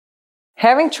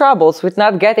Having troubles with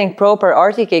not getting proper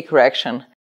RTK correction?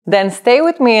 Then stay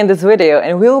with me in this video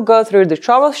and we'll go through the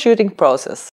troubleshooting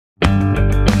process.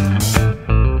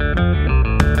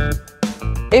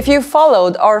 If you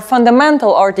followed our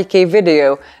fundamental RTK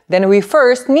video, then we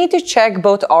first need to check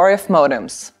both RF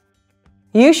modems.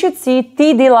 You should see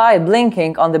TD light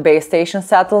blinking on the base station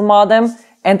satellite modem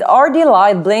and RD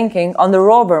light blinking on the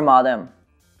rover modem.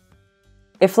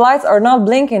 If lights are not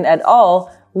blinking at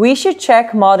all, we should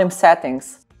check modem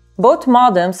settings. Both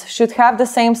modems should have the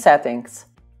same settings.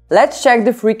 Let's check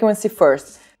the frequency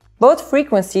first. Both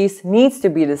frequencies need to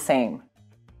be the same.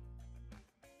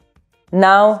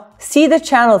 Now, see the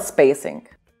channel spacing.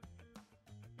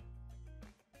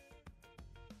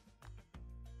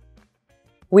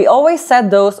 We always set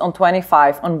those on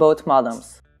 25 on both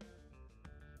modems.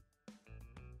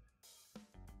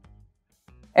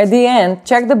 At the end,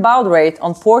 check the baud rate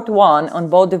on port 1 on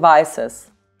both devices.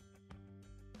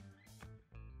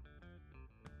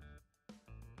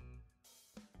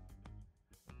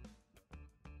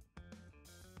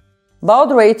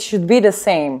 Baud rate should be the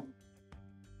same.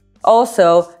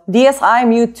 Also,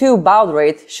 DSI-Mu2 baud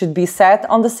rate should be set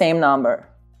on the same number.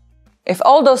 If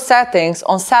all those settings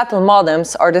on satellite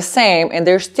modems are the same and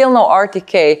there's still no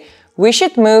RTK, we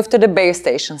should move to the base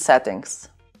station settings.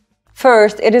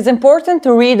 First, it is important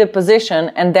to read the position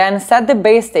and then set the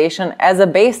base station as a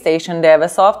base station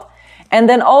Dewesoft, and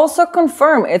then also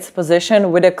confirm its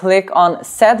position with a click on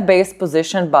Set Base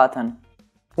Position button.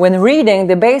 When reading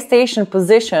the base station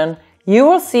position, you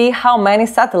will see how many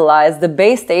satellites the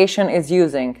base station is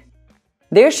using.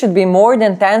 There should be more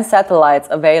than 10 satellites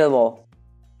available.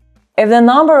 If the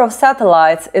number of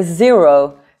satellites is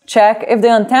 0, check if the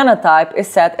antenna type is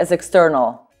set as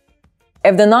external.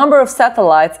 If the number of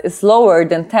satellites is lower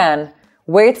than 10,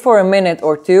 wait for a minute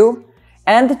or two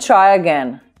and try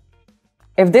again.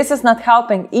 If this is not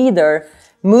helping either,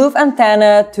 move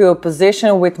antenna to a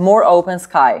position with more open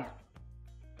sky.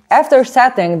 After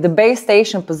setting the base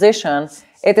station position,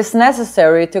 it is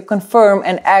necessary to confirm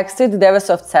and exit the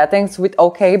Dewesoft settings with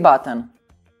OK button.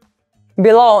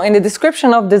 Below in the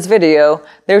description of this video,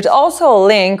 there's also a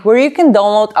link where you can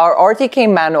download our RTK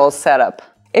manual setup.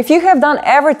 If you have done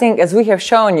everything as we have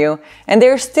shown you and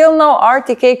there's still no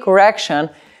RTK correction,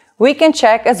 we can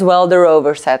check as well the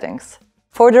rover settings.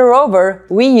 For the rover,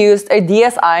 we used a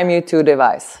DSI-Mu2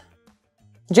 device.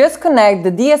 Just connect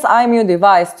the DSI-Mu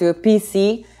device to a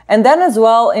PC and then as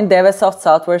well in Dewesoft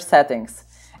software settings.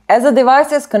 As the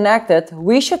device is connected,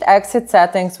 we should exit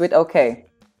settings with OK.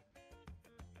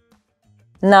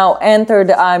 Now enter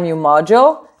the IMU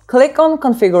module, click on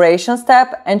Configurations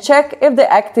tab and check if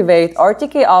the Activate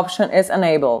RTK option is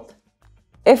enabled.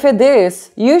 If it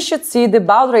is, you should see the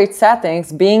baud rate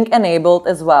settings being enabled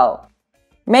as well.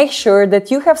 Make sure that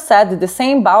you have set the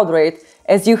same baud rate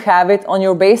as you have it on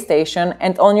your base station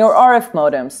and on your RF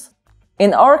modems.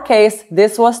 In our case,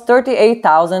 this was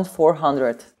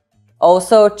 38,400.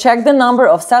 Also, check the number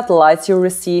of satellites you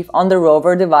receive on the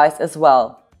rover device as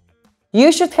well.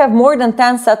 You should have more than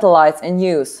 10 satellites in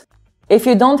use. If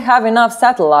you don't have enough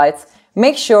satellites,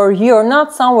 make sure you are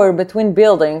not somewhere between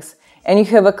buildings and you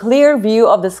have a clear view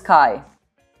of the sky.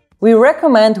 We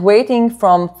recommend waiting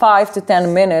from 5 to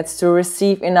 10 minutes to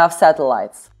receive enough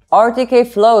satellites. RTK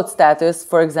float status,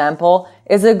 for example,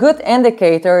 is a good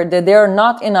indicator that there are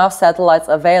not enough satellites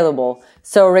available,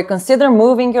 so reconsider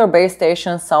moving your base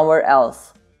station somewhere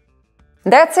else.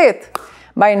 That's it!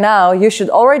 By now, you should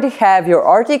already have your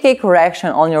RTK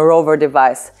correction on your rover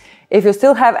device. If you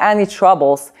still have any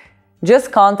troubles,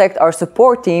 just contact our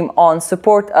support team on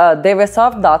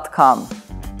support@dewesoft.com.